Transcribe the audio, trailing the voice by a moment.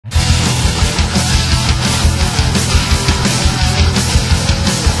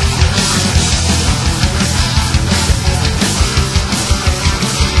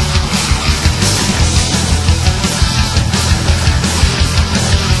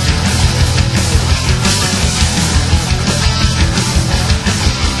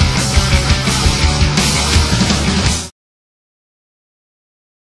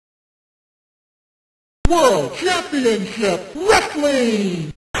World Championship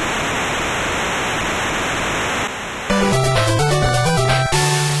Wrestling!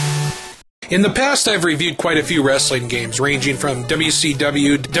 In the past, I've reviewed quite a few wrestling games, ranging from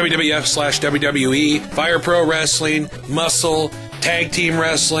WCW, WWF/WWE, Fire Pro Wrestling, Muscle, Tag Team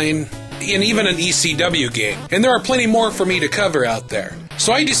Wrestling, and even an ECW game. And there are plenty more for me to cover out there.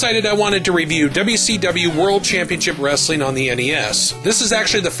 So I decided I wanted to review WCW World Championship Wrestling on the NES. This is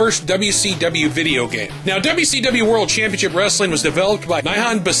actually the first WCW video game. Now, WCW World Championship Wrestling was developed by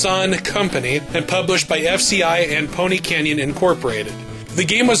Nihon Basan Company and published by FCI and Pony Canyon Incorporated. The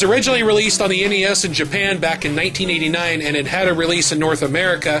game was originally released on the NES in Japan back in 1989, and it had a release in North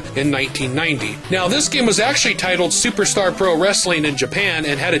America in 1990. Now, this game was actually titled Superstar Pro Wrestling in Japan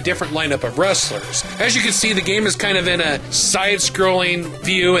and had a different lineup of wrestlers. As you can see, the game is kind of in a side-scrolling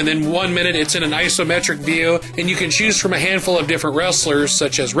view, and then 1 minute it's in an isometric view, and you can choose from a handful of different wrestlers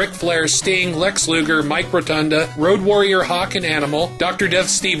such as Ric Flair, Sting, Lex Luger, Mike Rotunda, Road Warrior Hawk and Animal, Dr. Death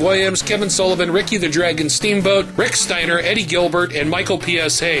Steve Williams, Kevin Sullivan, Ricky the Dragon Steamboat, Rick Steiner, Eddie Gilbert, and Michael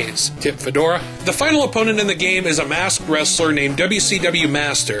P.S. Hayes. Tip Fedora. The final opponent in the game is a masked wrestler named WCW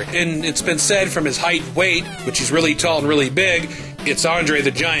Master, and it's been said from his height and weight, which he's really tall and really big, it's Andre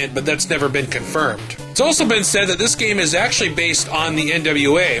the Giant, but that's never been confirmed. It's also been said that this game is actually based on the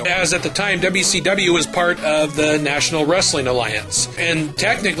NWA, as at the time WCW was part of the National Wrestling Alliance. And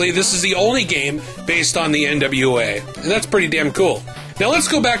technically, this is the only game based on the NWA. And that's pretty damn cool. Now let's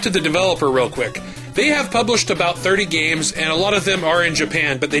go back to the developer real quick. They have published about 30 games, and a lot of them are in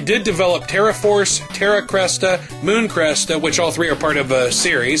Japan, but they did develop Terra Force, Terra Cresta, Moon Cresta, which all three are part of a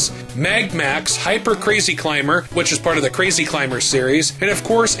series, Magmax, Hyper Crazy Climber, which is part of the Crazy Climber series, and of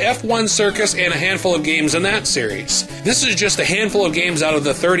course F1 Circus and a handful of games in that series. This is just a handful of games out of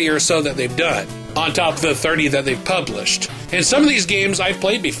the 30 or so that they've done, on top of the 30 that they've published. And some of these games I've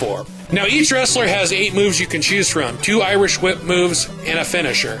played before. Now, each wrestler has 8 moves you can choose from, 2 Irish Whip moves, and a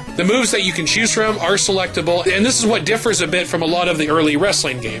finisher. The moves that you can choose from are selectable, and this is what differs a bit from a lot of the early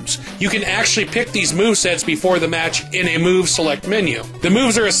wrestling games. You can actually pick these movesets before the match in a move select menu. The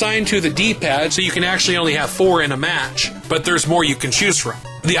moves are assigned to the D-pad, so you can actually only have 4 in a match, but there's more you can choose from.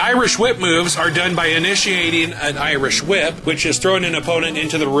 The Irish Whip moves are done by initiating an Irish Whip, which is throwing an opponent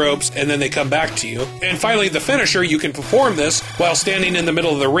into the ropes and then they come back to you. And finally, the finisher, you can perform this while standing in the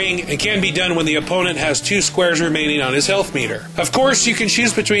middle of the ring and can be done when the opponent has 2 squares remaining on his health meter. Of course, you can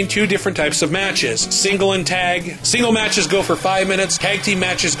choose between 2 different types of matches, single and tag. Single matches go for 5 minutes, tag team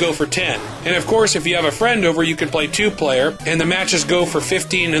matches go for 10. And of course, if you have a friend over, you can play 2-player, and the matches go for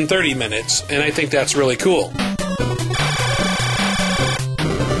 15 and 30 minutes. And I think that's really cool.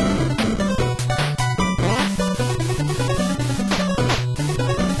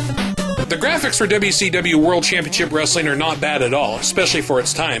 The graphics for WCW World Championship Wrestling are not bad at all, especially for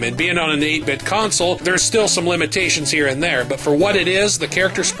its time, and being on an 8-bit console, there's still some limitations here and there, but for what it is, the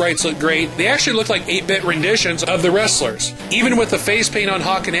character sprites look great. They actually look like 8-bit renditions of the wrestlers. Even with the face paint on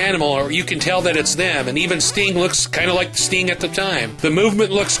Hawk and Animal, you can tell that it's them, and even Sting looks kind of like Sting at the time. The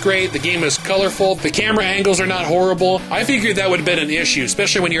movement looks great, the game is colorful, the camera angles are not horrible. I figured that would have been an issue,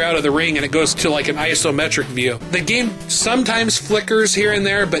 especially when you're out of the ring and it goes to like an isometric view. The game sometimes flickers here and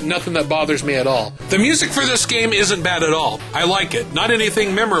there, but nothing that bothers me at all. The music for this game isn't bad at all. I like it. Not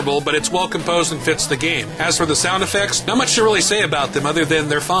anything memorable, but it's well composed and fits the game. As for the sound effects, not much to really say about them other than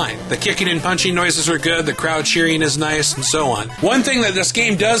they're fine. The kicking and punching noises are good, the crowd cheering is nice, and so on. One thing that this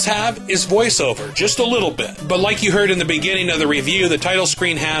game does have is voiceover, just a little bit. But like you heard in the beginning of the review, the title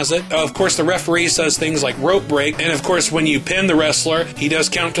screen has it. Of course, the referee says things like rope break, and of course, when you pin the wrestler, he does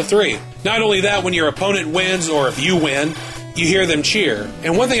count to 3. Not only that, when your opponent wins, or if you win, you hear them cheer.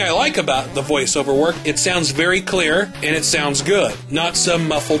 And one thing I like about the voiceover work, it sounds very clear and it sounds good, not some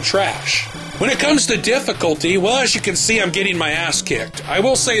muffled trash. When it comes to difficulty, well, as you can see, I'm getting my ass kicked. I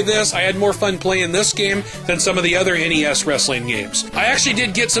will say this, I had more fun playing this game than some of the other NES wrestling games. I actually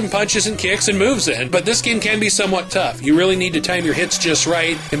did get some punches and kicks and moves in, but this game can be somewhat tough. You really need to time your hits just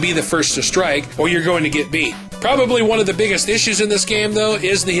right and be the first to strike, or you're going to get beat. Probably one of the biggest issues in this game, though,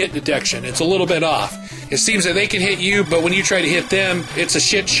 is the hit detection. It's a little bit off. It seems that they can hit you, but when you try to hit them, it's a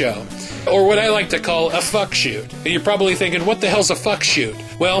shit show. Or what I like to call a fuck shoot. And you're probably thinking, what the hell's a fuck shoot?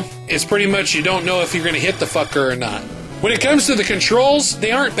 Well, it's pretty much you don't know if you're going to hit the fucker or not. When it comes to the controls,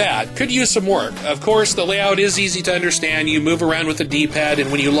 they aren't bad. Could use some work. Of course, the layout is easy to understand. You move around with the D-pad,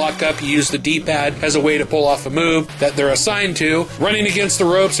 and when you lock up, you use the D-pad as a way to pull off a move that they're assigned to. Running against the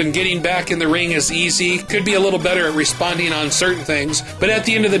ropes and getting back in the ring is easy. Could be a little better at responding on certain things, but at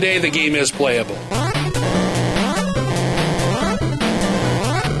the end of the day, the game is playable.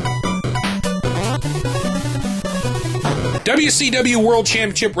 WCW World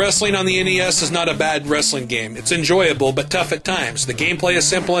Championship Wrestling on the NES is not a bad wrestling game. It's enjoyable, but tough at times. The gameplay is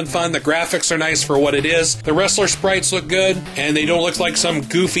simple and fun, the graphics are nice for what it is, the wrestler sprites look good, and they don't look like some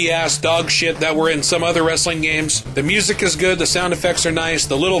goofy-ass dog shit that were in some other wrestling games. The music is good, the sound effects are nice,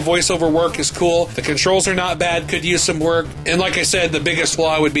 the little voiceover work is cool, the controls are not bad, could use some work, and like I said, the biggest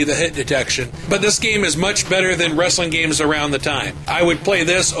flaw would be the hit detection. But this game is much better than wrestling games around the time. I would play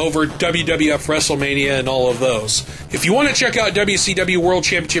this over WWF WrestleMania and all of those. If you want to check out WCW World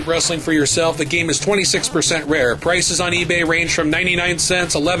Championship Wrestling for yourself, the game is 26% rare. Prices on eBay range from 99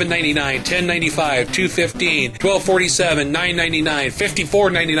 cents, $11.99, $10.95, $2.15, $12.47, $9.99,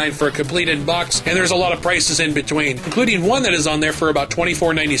 $54.99 for a completed box, and there's a lot of prices in between, including one that is on there for about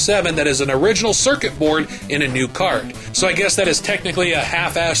 $24.97 that is an original circuit board in a new cart. So I guess that is technically a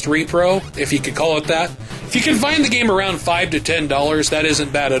half-assed repro, if you could call it that. If you can find the game around $5 to $10, that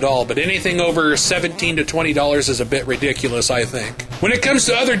isn't bad at all, but anything over $17 to $20 is a bit ridiculous, I think. When it comes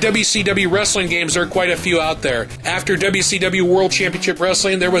to other WCW wrestling games, there are quite a few out there. After WCW World Championship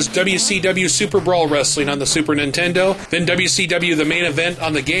Wrestling, there was WCW Super Brawl Wrestling on the Super Nintendo, then WCW The Main Event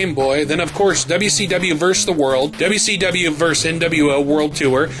on the Game Boy, then of course WCW vs. the World, WCW vs. NWO World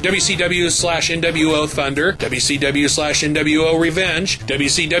Tour, WCW/NWO Thunder, WCW/NWO Revenge,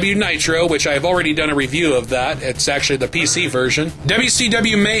 WCW Nitro, which I've already done a review of that. It's actually the PC version.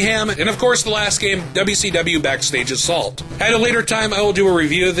 WCW Mayhem, and of course the last game, WCW Backstage Assault. At a later time, I will do a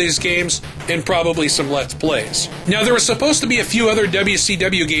review of these games and probably some Let's Plays. Now, there was supposed to be a few other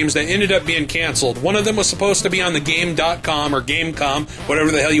WCW games that ended up being canceled. One of them was supposed to be on the Game.com or Gamecom, whatever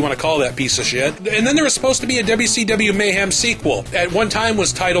the hell you want to call that piece of shit. And then there was supposed to be a WCW Mayhem sequel. At one time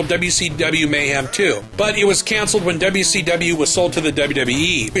was titled WCW Mayhem 2, but it was canceled when WCW was sold to the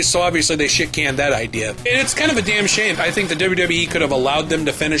WWE, so obviously they shit-canned that idea. And it's kind of a damn shame. I think the WWE could have allowed them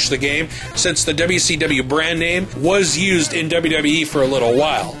to finish the game, since the WCW brand name was used in WWE for a little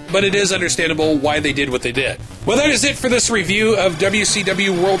while. But it is understandable why they did what they did. Well, that is it for this review of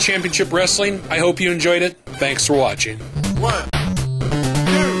WCW World Championship Wrestling. I hope you enjoyed it. Thanks for watching. 1